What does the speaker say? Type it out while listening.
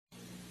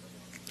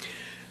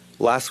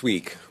Last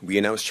week, we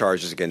announced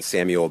charges against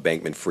Samuel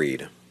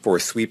Bankman-Fried for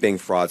a sweeping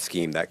fraud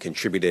scheme that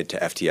contributed to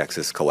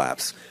FTX's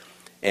collapse,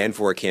 and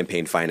for a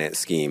campaign finance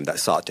scheme that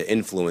sought to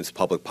influence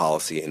public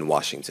policy in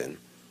Washington.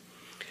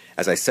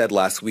 As I said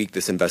last week,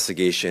 this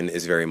investigation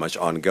is very much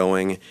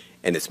ongoing,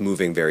 and it's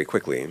moving very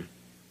quickly.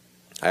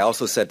 I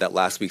also said that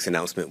last week's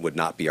announcement would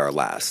not be our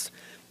last,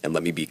 and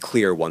let me be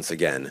clear once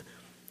again,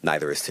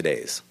 neither is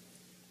today's.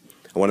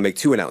 I want to make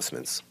two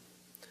announcements.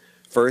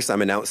 First,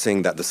 I'm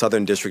announcing that the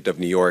Southern District of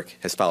New York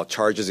has filed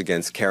charges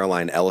against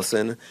Caroline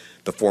Ellison,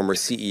 the former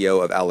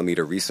CEO of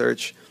Alameda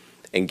Research,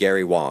 and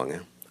Gary Wang,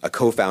 a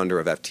co-founder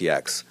of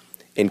FTX,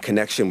 in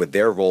connection with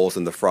their roles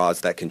in the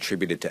frauds that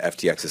contributed to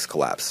FTX's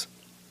collapse.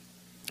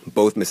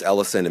 Both Ms.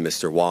 Ellison and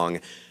Mr. Wang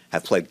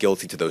have pled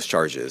guilty to those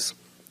charges,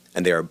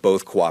 and they are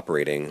both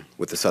cooperating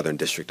with the Southern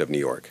District of New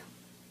York.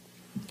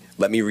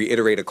 Let me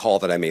reiterate a call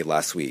that I made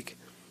last week.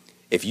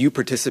 If you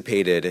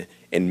participated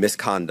in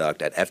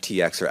misconduct at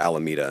FTX or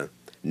Alameda,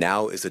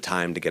 now is the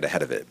time to get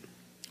ahead of it.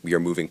 We are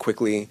moving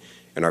quickly,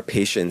 and our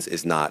patience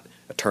is not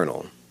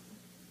eternal.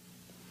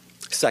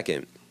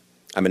 Second,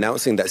 I'm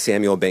announcing that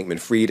Samuel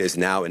Bankman-Fried is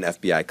now in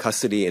FBI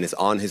custody and is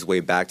on his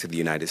way back to the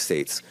United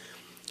States.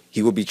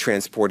 He will be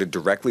transported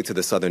directly to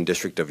the Southern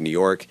District of New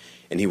York,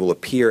 and he will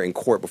appear in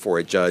court before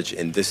a judge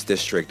in this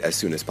district as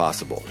soon as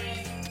possible.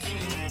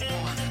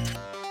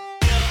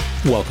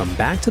 Welcome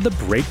back to The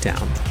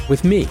Breakdown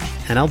with me,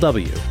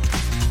 NLW.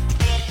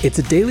 It's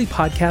a daily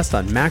podcast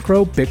on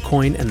macro,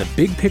 Bitcoin, and the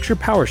big picture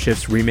power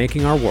shifts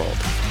remaking our world.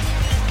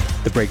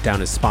 The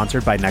Breakdown is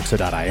sponsored by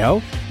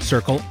Nexo.io,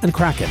 Circle, and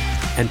Kraken,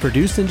 and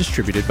produced and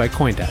distributed by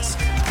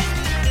CoinDesk.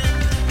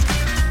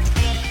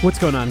 What's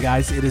going on,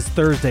 guys? It is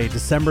Thursday,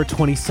 December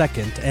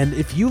 22nd, and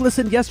if you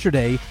listened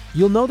yesterday,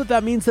 you'll know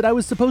that means that I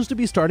was supposed to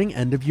be starting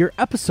end-of-year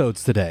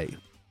episodes today.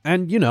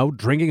 And,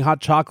 drinking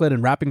hot chocolate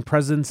and wrapping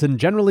presents and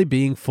generally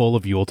being full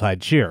of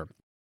Yuletide cheer.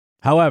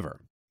 However,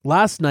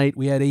 last night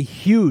we had a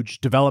huge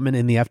development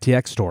in the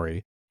FTX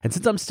story, and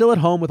since I'm still at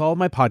home with all of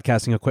my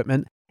podcasting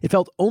equipment, it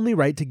felt only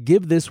right to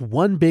give this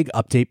one big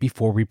update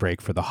before we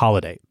break for the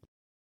holiday.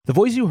 The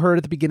voice you heard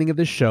at the beginning of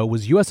this show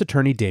was U.S.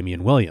 Attorney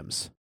Damian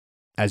Williams.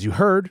 As you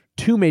heard,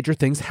 two major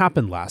things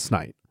happened last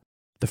night.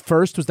 The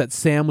first was that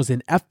Sam was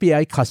in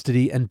FBI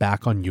custody and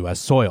back on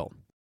U.S. soil.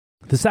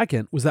 The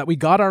second was that we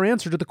got our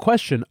answer to the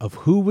question of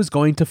who was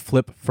going to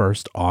flip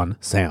first on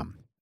Sam.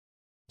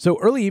 So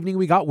early evening,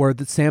 we got word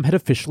that Sam had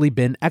officially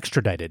been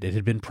extradited. It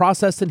had been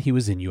processed and he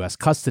was in U.S.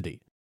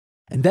 custody.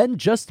 And then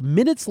just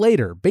minutes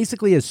later,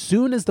 basically as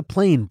soon as the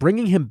plane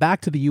bringing him back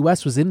to the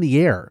U.S. was in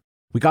the air,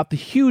 we got the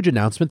huge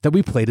announcement that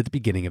we played at the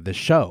beginning of this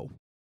show.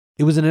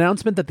 It was an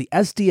announcement that the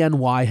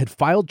SDNY had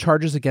filed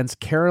charges against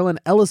Caroline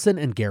Ellison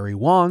and Gary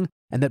Wang,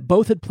 and that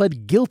both had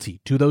pled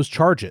guilty to those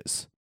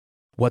charges.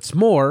 What's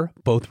more,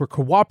 both were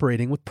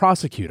cooperating with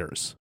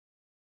prosecutors.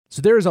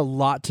 So there is a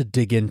lot to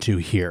dig into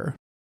here.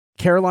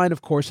 Caroline,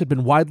 of course, had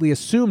been widely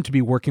assumed to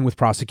be working with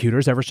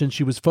prosecutors ever since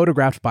she was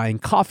photographed buying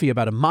coffee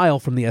about a mile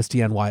from the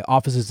SDNY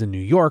offices in New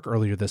York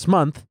earlier this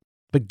month.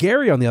 But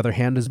Gary, on the other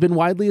hand, has been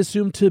widely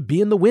assumed to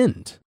be in the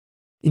wind.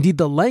 Indeed,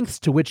 the lengths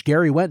to which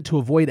Gary went to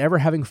avoid ever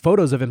having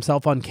photos of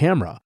himself on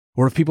camera,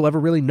 or of people ever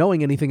really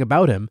knowing anything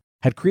about him,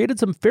 had created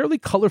some fairly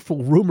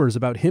colorful rumors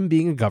about him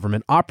being a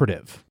government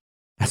operative.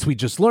 As we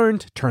just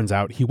learned, turns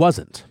out he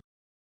wasn't.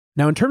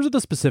 Now, in terms of the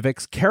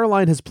specifics,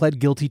 Caroline has pled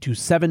guilty to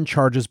 7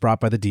 charges brought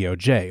by the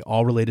DOJ,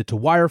 all related to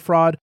wire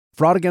fraud,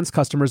 fraud against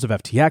customers of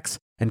FTX,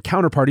 and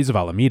counterparties of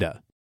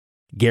Alameda.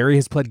 Gary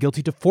has pled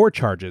guilty to 4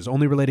 charges,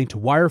 only relating to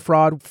wire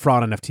fraud,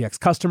 fraud on FTX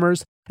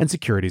customers, and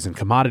securities and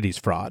commodities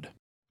fraud.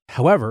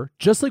 However,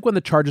 just like when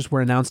the charges were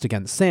announced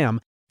against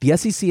Sam, the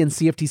SEC and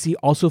CFTC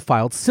also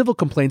filed civil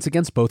complaints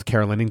against both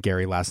Caroline and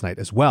Gary last night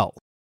as well.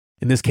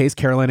 In this case,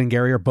 Caroline and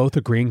Gary are both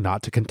agreeing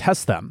not to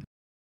contest them.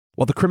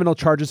 While the criminal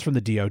charges from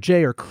the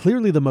DOJ are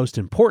clearly the most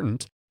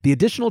important, the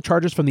additional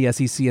charges from the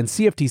SEC and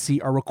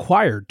CFTC are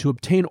required to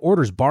obtain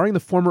orders barring the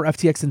former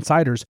FTX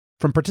insiders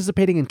from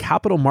participating in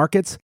capital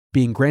markets,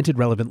 being granted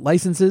relevant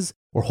licenses,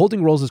 or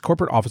holding roles as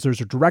corporate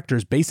officers or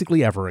directors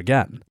basically ever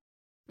again.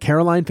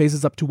 Caroline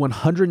faces up to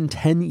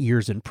 110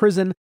 years in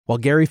prison, while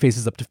Gary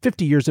faces up to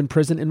 50 years in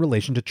prison in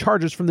relation to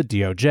charges from the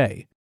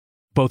DOJ.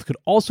 Both could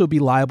also be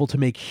liable to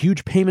make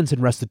huge payments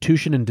in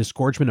restitution and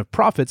disgorgement of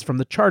profits from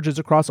the charges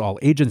across all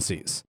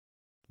agencies.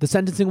 The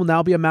sentencing will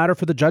now be a matter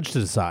for the judge to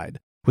decide,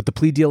 with the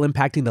plea deal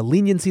impacting the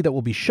leniency that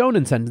will be shown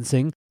in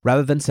sentencing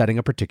rather than setting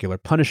a particular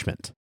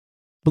punishment.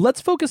 But let's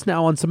focus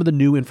now on some of the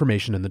new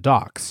information in the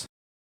docs.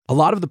 A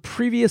lot of the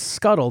previous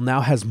scuttle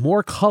now has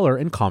more color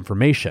and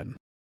confirmation.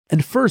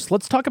 And first,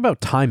 let's talk about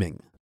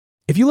timing.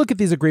 If you look at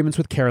these agreements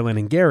with Caroline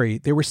and Gary,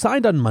 they were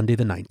signed on Monday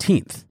the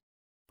 19th.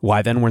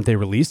 Why then weren't they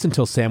released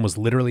until Sam was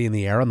literally in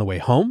the air on the way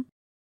home?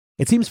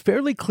 It seems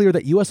fairly clear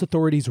that U.S.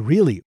 authorities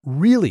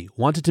really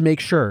wanted to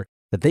make sure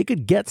that they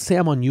could get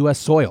Sam on U.S.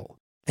 soil,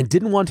 and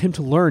didn't want him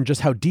to learn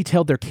just how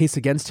detailed their case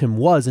against him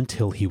was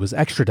until he was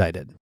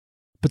extradited.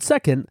 But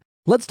second,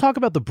 let's talk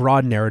about the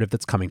broad narrative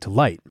that's coming to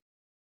light.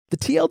 The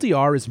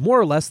TLDR is more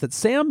or less that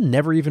Sam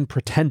never even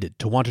pretended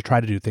to want to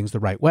try to do things the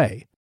right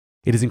way.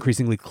 It is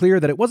increasingly clear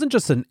that it wasn't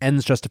just an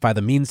ends justify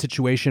the means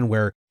situation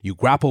where you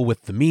grapple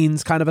with the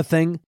means kind of a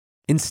thing.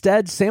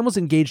 Instead, Sam was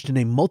engaged in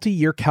a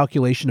multi-year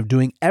calculation of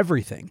doing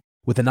everything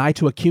with an eye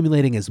to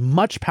accumulating as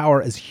much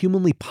power as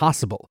humanly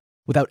possible,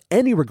 without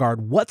any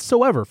regard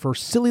whatsoever for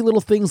silly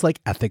little things like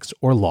ethics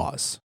or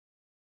laws.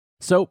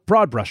 So,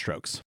 broad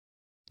brushstrokes.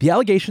 The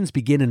allegations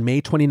begin in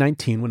May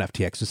 2019 when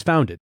FTX was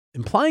founded,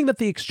 implying that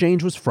the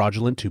exchange was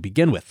fraudulent to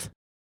begin with.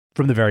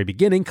 From the very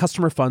beginning,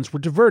 customer funds were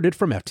diverted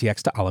from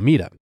FTX to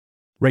Alameda.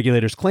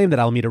 Regulators claimed that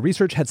Alameda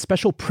Research had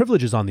special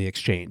privileges on the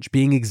exchange,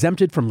 being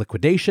exempted from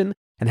liquidation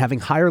and having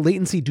higher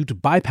latency due to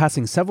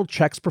bypassing several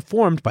checks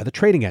performed by the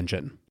trading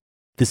engine.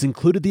 This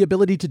included the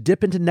ability to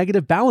dip into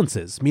negative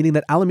balances, meaning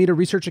that Alameda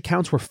Research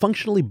accounts were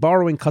functionally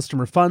borrowing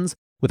customer funds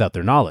without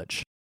their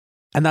knowledge.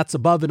 And that's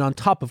above and on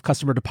top of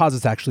customer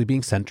deposits actually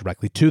being sent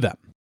directly to them.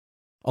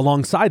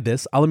 Alongside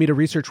this, Alameda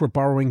Research were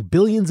borrowing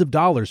billions of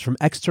dollars from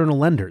external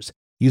lenders,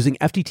 using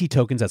FTT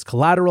tokens as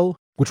collateral,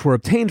 which were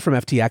obtained from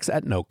FTX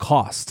at no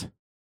cost.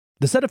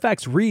 The set of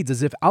facts reads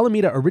as if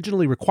Alameda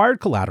originally required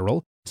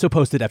collateral, so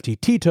posted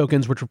FTT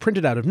tokens which were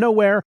printed out of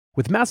nowhere,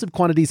 with massive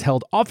quantities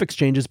held off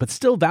exchanges but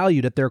still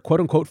valued at their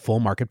quote-unquote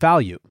full market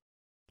value.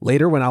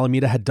 Later, when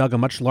Alameda had dug a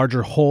much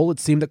larger hole, it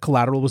seemed that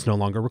collateral was no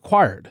longer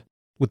required,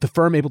 with the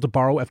firm able to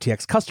borrow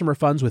FTX customer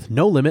funds with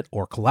no limit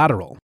or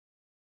collateral.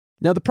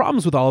 Now, the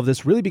problems with all of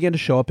this really began to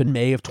show up in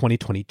May of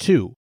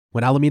 2022,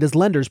 when Alameda's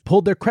lenders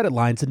pulled their credit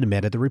lines and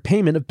demanded the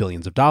repayment of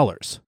billions of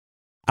dollars.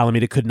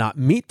 Alameda could not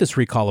meet this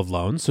recall of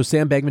loans, so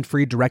Sam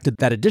Bankman-Fried directed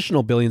that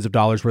additional billions of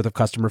dollars worth of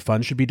customer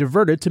funds should be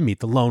diverted to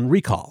meet the loan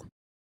recall.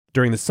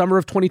 During the summer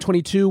of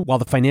 2022, while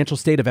the financial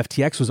state of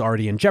FTX was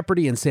already in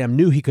jeopardy and Sam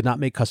knew he could not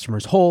make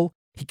customers whole,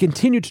 he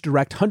continued to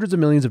direct hundreds of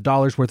millions of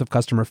dollars worth of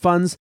customer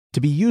funds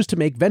to be used to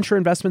make venture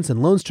investments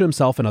and loans to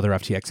himself and other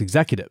FTX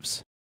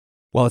executives.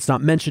 While it's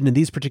not mentioned in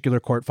these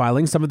particular court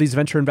filings, some of these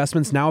venture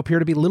investments now appear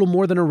to be little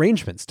more than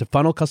arrangements to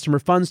funnel customer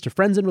funds to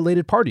friends and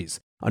related parties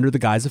under the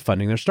guise of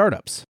funding their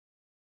startups.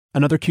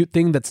 Another cute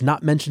thing that's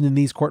not mentioned in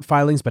these court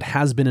filings but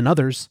has been in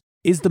others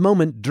is the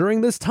moment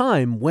during this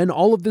time when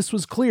all of this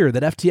was clear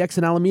that FTX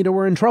and Alameda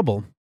were in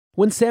trouble,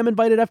 when Sam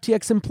invited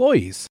FTX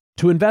employees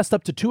to invest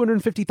up to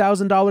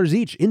 $250,000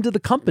 each into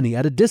the company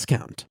at a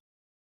discount.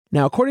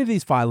 Now, according to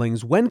these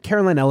filings, when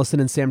Caroline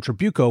Ellison and Sam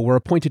Trabucco were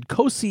appointed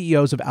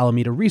co-CEOs of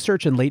Alameda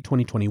Research in late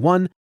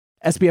 2021,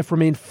 SBF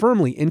remained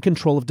firmly in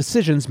control of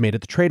decisions made at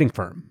the trading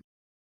firm.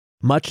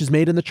 Much is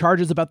made in the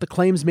charges about the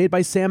claims made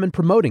by Sam in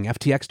promoting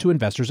FTX to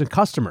investors and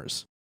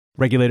customers.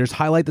 Regulators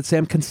highlight that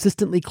Sam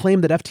consistently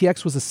claimed that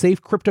FTX was a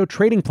safe crypto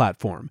trading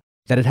platform,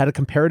 that it had a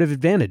comparative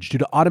advantage due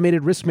to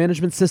automated risk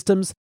management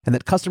systems, and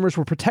that customers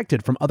were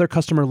protected from other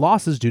customer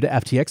losses due to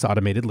FTX's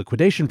automated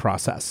liquidation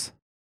process.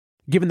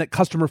 Given that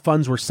customer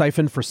funds were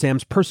siphoned for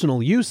Sam's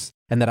personal use,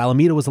 and that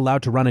Alameda was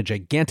allowed to run a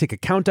gigantic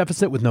account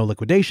deficit with no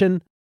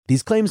liquidation,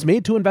 these claims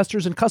made to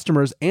investors and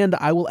customers, and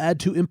I will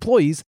add to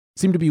employees,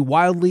 seem to be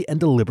wildly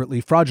and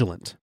deliberately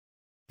fraudulent.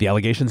 The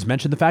allegations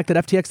mention the fact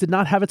that FTX did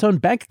not have its own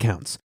bank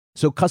accounts,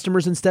 so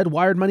customers instead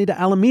wired money to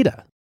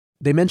Alameda.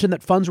 They mention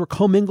that funds were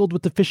commingled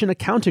with deficient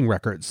accounting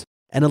records,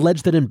 and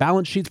allege that in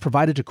balance sheets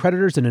provided to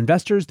creditors and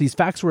investors, these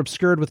facts were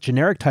obscured with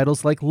generic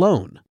titles like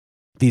loan.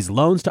 These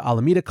loans to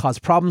Alameda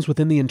caused problems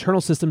within the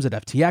internal systems at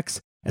FTX,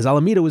 as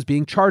Alameda was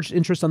being charged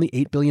interest on the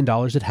 $8 billion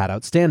it had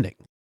outstanding.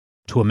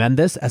 To amend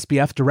this,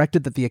 SBF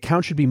directed that the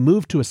account should be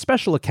moved to a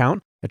special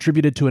account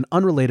attributed to an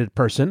unrelated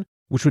person,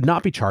 which would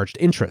not be charged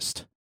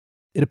interest.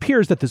 It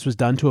appears that this was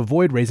done to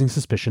avoid raising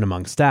suspicion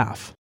among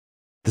staff.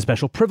 The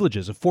special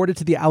privileges afforded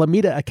to the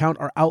Alameda account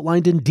are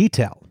outlined in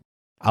detail.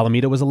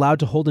 Alameda was allowed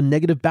to hold a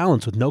negative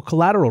balance with no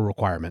collateral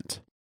requirement.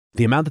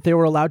 The amount that they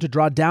were allowed to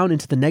draw down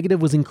into the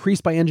negative was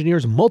increased by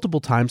engineers multiple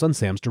times on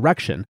Sam's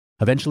direction,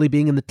 eventually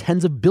being in the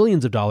tens of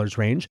billions of dollars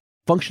range,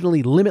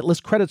 functionally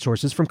limitless credit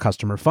sources from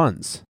customer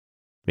funds.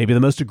 Maybe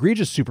the most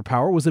egregious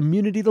superpower was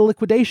immunity to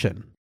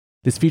liquidation.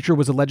 This feature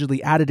was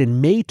allegedly added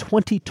in May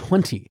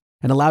 2020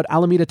 and allowed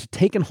Alameda to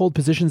take and hold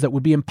positions that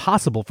would be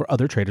impossible for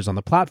other traders on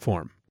the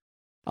platform.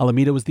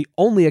 Alameda was the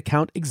only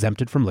account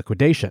exempted from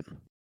liquidation.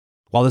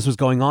 While this was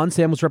going on,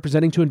 Sam was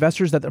representing to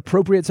investors that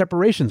appropriate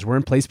separations were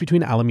in place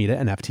between Alameda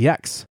and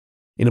FTX.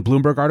 In a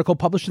Bloomberg article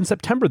published in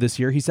September this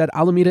year, he said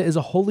Alameda is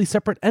a wholly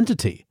separate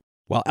entity,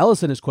 while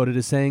Ellison is quoted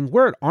as saying,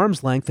 "We're at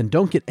arm's length and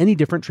don't get any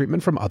different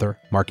treatment from other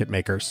market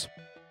makers."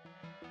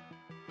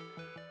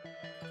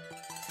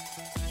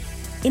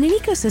 In an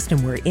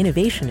ecosystem where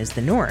innovation is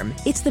the norm,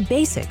 it's the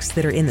basics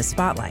that are in the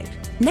spotlight.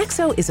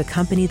 Nexo is a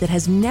company that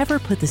has never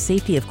put the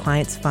safety of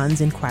clients'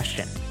 funds in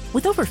question.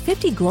 With over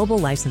 50 global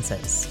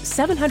licenses,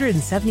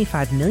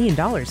 $775 million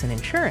in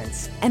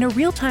insurance, and a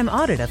real-time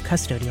audit of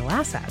custodial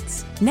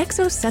assets,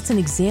 Nexo sets an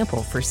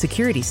example for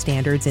security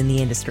standards in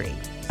the industry.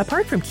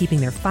 Apart from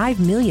keeping their 5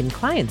 million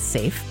clients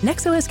safe,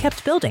 Nexo has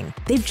kept building.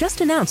 They've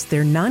just announced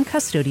their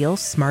non-custodial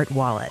smart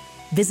wallet.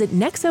 Visit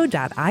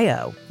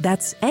nexo.io,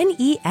 that's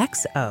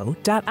Nexo.io,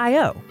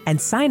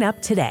 and sign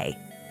up today.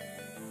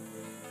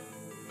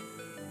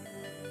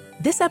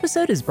 This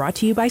episode is brought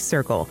to you by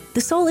Circle,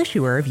 the sole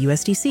issuer of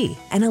USDC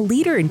and a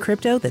leader in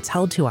crypto that's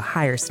held to a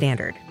higher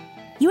standard.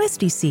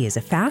 USDC is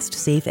a fast,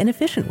 safe, and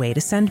efficient way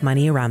to send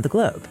money around the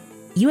globe.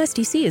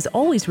 USDC is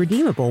always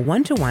redeemable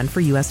one-to-one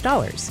for US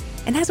dollars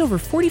and has over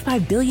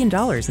 $45 billion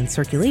in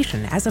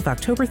circulation as of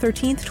October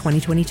 13th,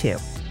 2022.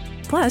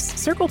 Plus,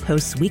 Circle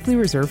posts weekly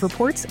reserve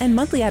reports and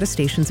monthly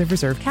attestations of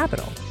reserve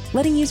capital,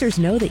 letting users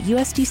know that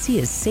USDC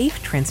is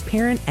safe,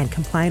 transparent, and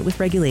compliant with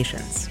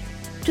regulations.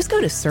 Just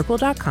go to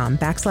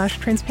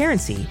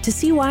circle.com/transparency to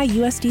see why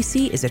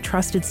USDC is a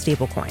trusted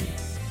stablecoin.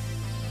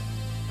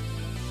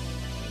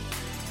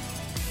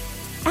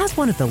 As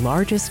one of the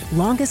largest,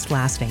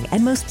 longest-lasting,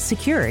 and most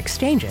secure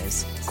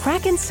exchanges,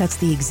 Kraken sets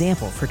the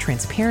example for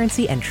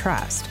transparency and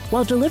trust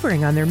while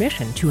delivering on their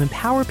mission to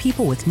empower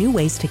people with new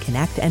ways to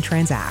connect and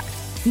transact.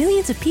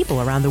 Millions of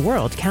people around the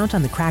world count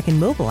on the Kraken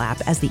mobile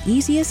app as the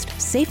easiest,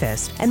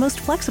 safest, and most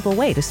flexible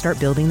way to start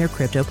building their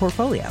crypto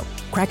portfolio.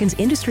 Kraken's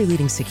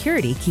industry-leading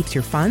security keeps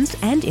your funds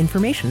and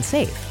information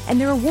safe, and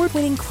their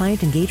award-winning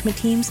client engagement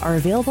teams are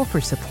available for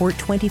support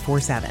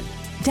 24/7.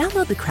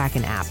 Download the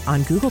Kraken app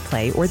on Google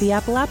Play or the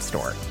Apple App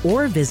Store,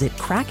 or visit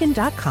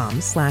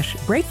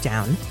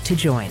kraken.com/breakdown to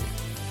join.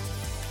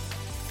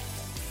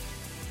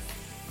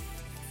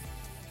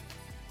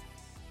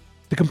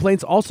 The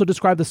complaints also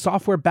describe the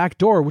software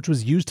backdoor which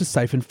was used to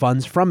siphon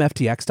funds from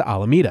FTX to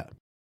Alameda.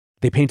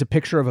 They paint a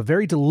picture of a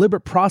very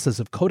deliberate process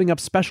of coding up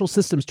special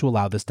systems to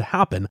allow this to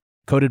happen,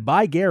 coded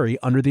by Gary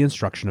under the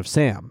instruction of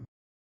Sam.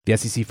 The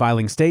SEC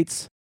filing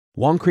states,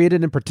 Wang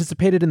created and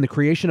participated in the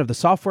creation of the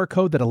software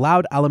code that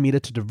allowed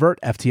Alameda to divert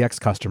FTX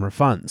customer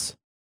funds.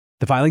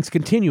 The filings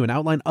continue and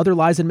outline other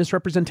lies and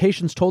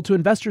misrepresentations told to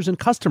investors and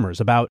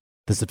customers about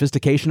the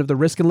sophistication of the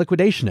risk and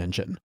liquidation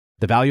engine,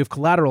 the value of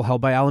collateral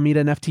held by Alameda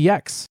and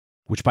FTX,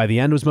 which by the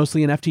end was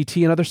mostly in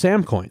FTT and other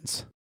Sam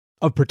coins.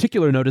 Of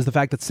particular note is the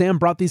fact that Sam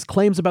brought these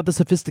claims about the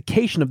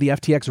sophistication of the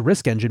FTX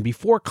risk engine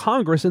before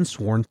Congress in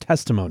sworn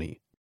testimony.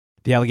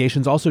 The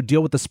allegations also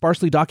deal with the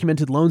sparsely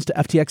documented loans to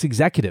FTX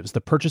executives,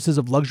 the purchases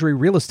of luxury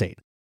real estate,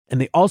 and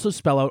they also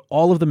spell out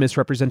all of the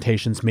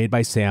misrepresentations made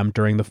by Sam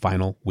during the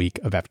final week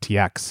of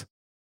FTX.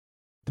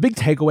 The big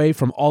takeaway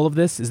from all of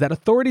this is that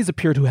authorities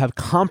appear to have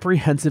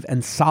comprehensive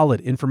and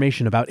solid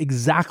information about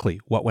exactly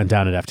what went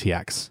down at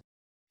FTX.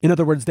 In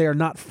other words, they are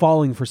not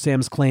falling for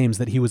Sam's claims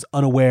that he was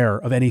unaware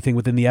of anything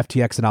within the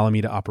FTX and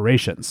Alameda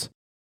operations.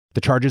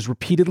 The charges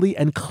repeatedly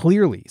and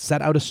clearly set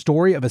out a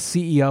story of a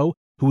CEO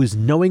who is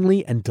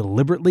knowingly and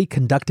deliberately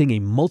conducting a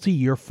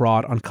multi-year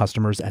fraud on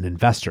customers and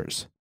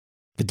investors.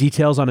 The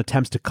details on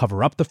attempts to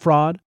cover up the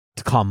fraud,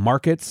 to calm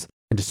markets,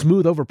 and to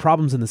smooth over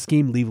problems in the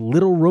scheme leave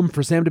little room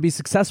for Sam to be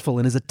successful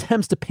in his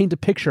attempts to paint a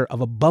picture of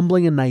a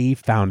bumbling and naive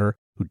founder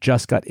who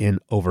just got in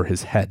over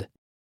his head.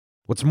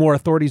 What's more,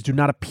 authorities do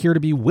not appear to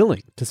be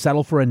willing to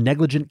settle for a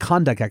negligent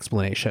conduct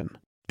explanation,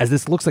 as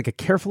this looks like a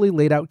carefully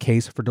laid out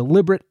case for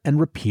deliberate and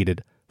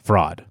repeated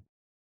fraud.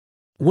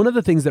 One of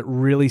the things that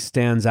really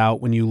stands out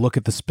when you look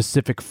at the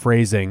specific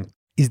phrasing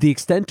is the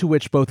extent to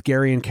which both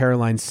Gary and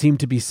Caroline seem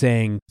to be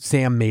saying,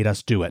 Sam made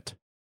us do it.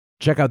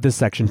 Check out this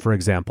section, for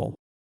example.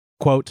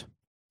 Quote,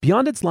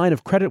 beyond its line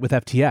of credit with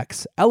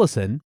FTX,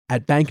 Ellison,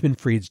 at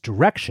Bankman-Fried's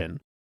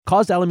direction,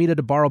 caused Alameda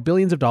to borrow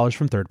billions of dollars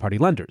from third-party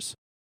lenders.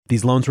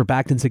 These loans were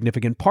backed in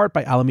significant part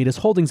by Alameda's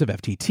holdings of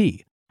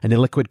FTT, an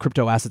illiquid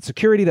crypto asset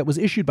security that was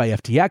issued by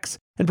FTX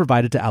and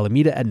provided to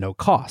Alameda at no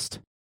cost.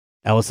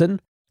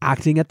 Ellison,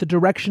 acting at the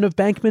direction of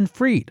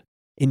Bankman-Fried,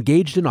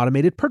 engaged in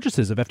automated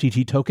purchases of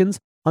FTT tokens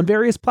on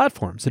various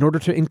platforms in order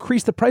to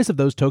increase the price of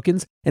those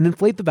tokens and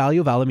inflate the value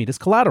of Alameda's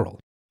collateral,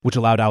 which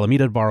allowed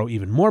Alameda to borrow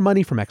even more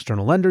money from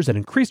external lenders and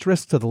increased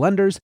risks to the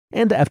lenders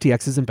and to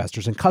FTX's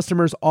investors and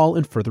customers, all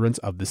in furtherance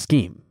of the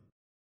scheme.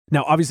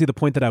 Now, obviously, the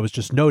point that I was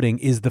just noting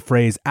is the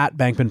phrase at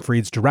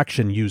Bankman-Fried's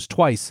direction used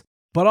twice,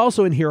 but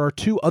also in here are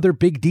two other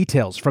big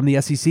details from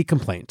the SEC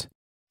complaint.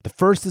 The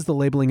first is the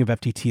labeling of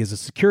FTT as a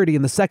security,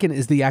 and the second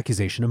is the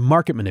accusation of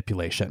market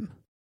manipulation.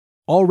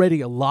 Already,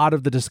 a lot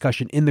of the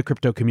discussion in the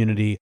crypto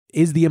community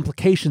is the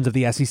implications of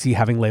the SEC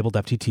having labeled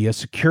FTT as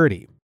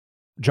security.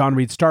 John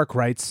Reed Stark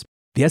writes,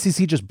 the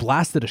SEC just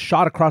blasted a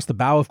shot across the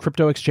bow of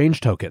crypto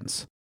exchange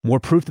tokens. More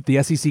proof that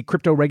the SEC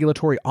crypto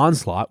regulatory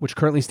onslaught, which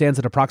currently stands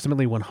at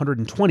approximately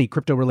 120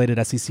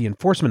 crypto-related SEC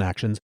enforcement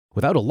actions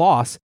without a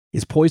loss,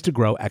 is poised to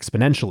grow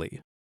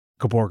exponentially.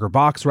 Kaborger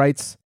Box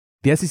writes,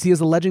 the SEC is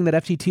alleging that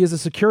FTT is a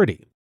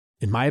security.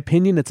 In my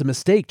opinion, it's a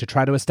mistake to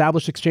try to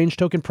establish exchange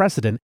token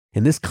precedent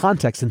in this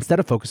context instead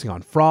of focusing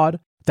on fraud,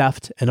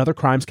 theft, and other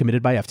crimes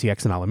committed by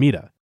FTX and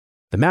Alameda.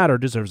 The matter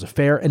deserves a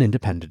fair and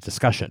independent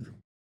discussion.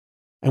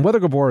 And whether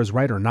Gabor is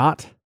right or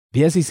not,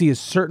 the SEC is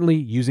certainly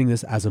using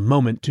this as a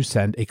moment to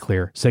send a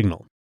clear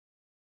signal.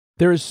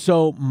 There is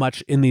so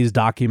much in these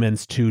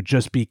documents to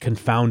just be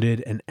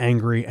confounded and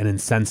angry and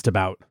incensed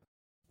about.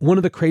 One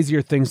of the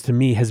crazier things to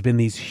me has been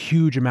these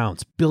huge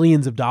amounts,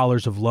 billions of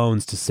dollars of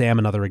loans to Sam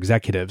and other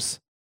executives.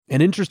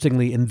 And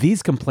interestingly, in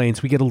these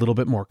complaints, we get a little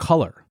bit more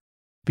color.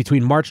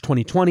 Between March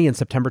 2020 and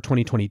September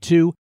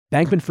 2022,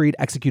 Bankman-Fried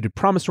executed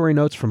promissory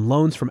notes from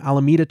loans from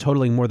Alameda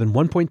totaling more than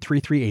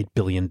 $1.338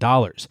 billion,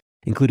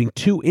 including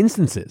 2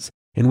 instances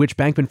in which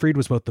Bankman-Fried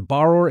was both the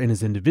borrower in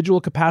his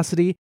individual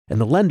capacity and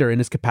the lender in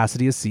his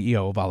capacity as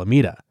CEO of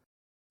Alameda.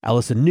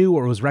 Ellison knew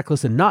or was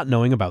reckless in not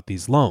knowing about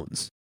these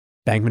loans.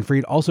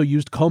 Bankman-Fried also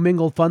used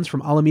commingled funds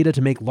from Alameda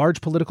to make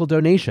large political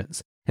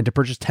donations and to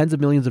purchase tens of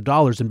millions of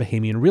dollars in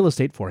Bahamian real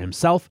estate for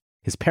himself,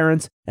 his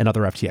parents, and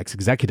other FTX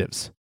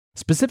executives.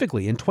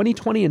 Specifically, in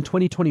 2020 and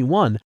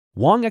 2021,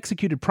 Wang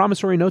executed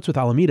promissory notes with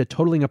Alameda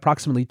totaling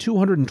approximately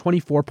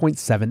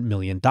 $224.7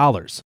 million.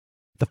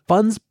 The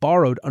funds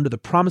borrowed under the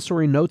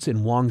promissory notes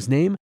in Wang's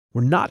name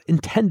were not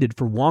intended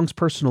for Wang's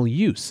personal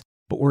use,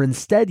 but were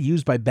instead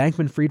used by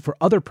Bankman-Fried for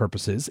other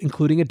purposes,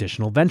 including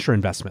additional venture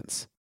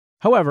investments.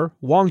 However,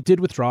 Wang did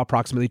withdraw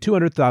approximately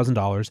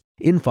 $200,000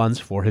 in funds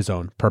for his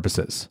own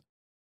purposes.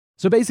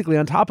 So basically,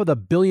 on top of the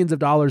billions of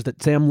dollars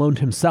that Sam loaned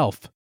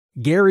himself,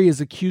 Gary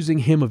is accusing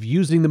him of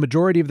using the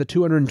majority of the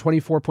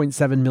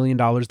 $224.7 million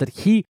that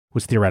he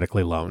was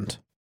theoretically loaned.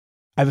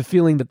 I have a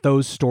feeling that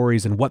those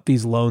stories and what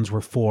these loans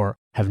were for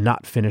have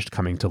not finished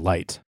coming to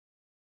light.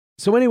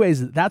 So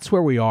anyways, that's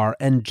where we are,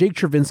 and Jake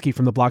Chervinsky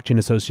from the Blockchain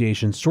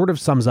Association sort of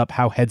sums up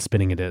how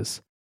head-spinning it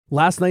is.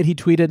 Last night he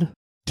tweeted,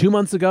 2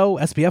 months ago,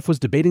 SBF was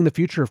debating the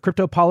future of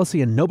crypto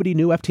policy and nobody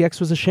knew FTX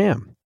was a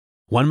sham.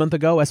 1 month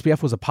ago,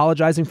 SBF was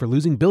apologizing for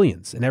losing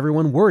billions and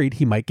everyone worried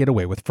he might get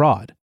away with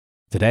fraud.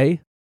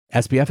 Today,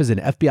 SBF is in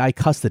FBI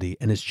custody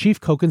and his chief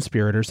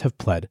co-conspirators have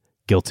pled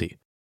guilty.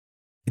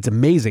 It's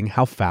amazing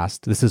how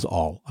fast this is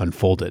all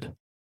unfolded.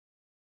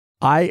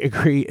 I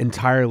agree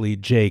entirely,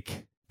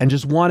 Jake, and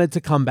just wanted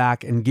to come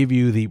back and give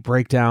you the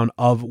breakdown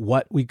of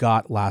what we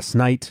got last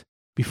night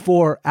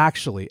before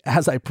actually,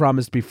 as I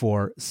promised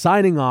before,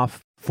 signing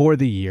off for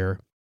the year,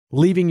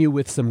 leaving you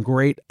with some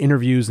great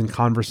interviews and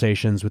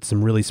conversations with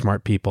some really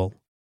smart people.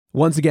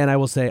 Once again, I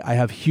will say I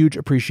have huge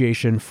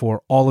appreciation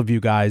for all of you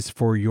guys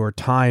for your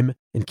time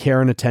and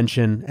care and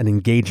attention and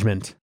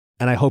engagement,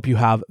 and I hope you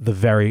have the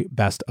very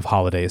best of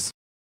holidays.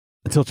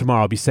 Until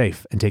tomorrow, be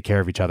safe and take care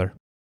of each other.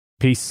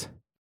 Peace.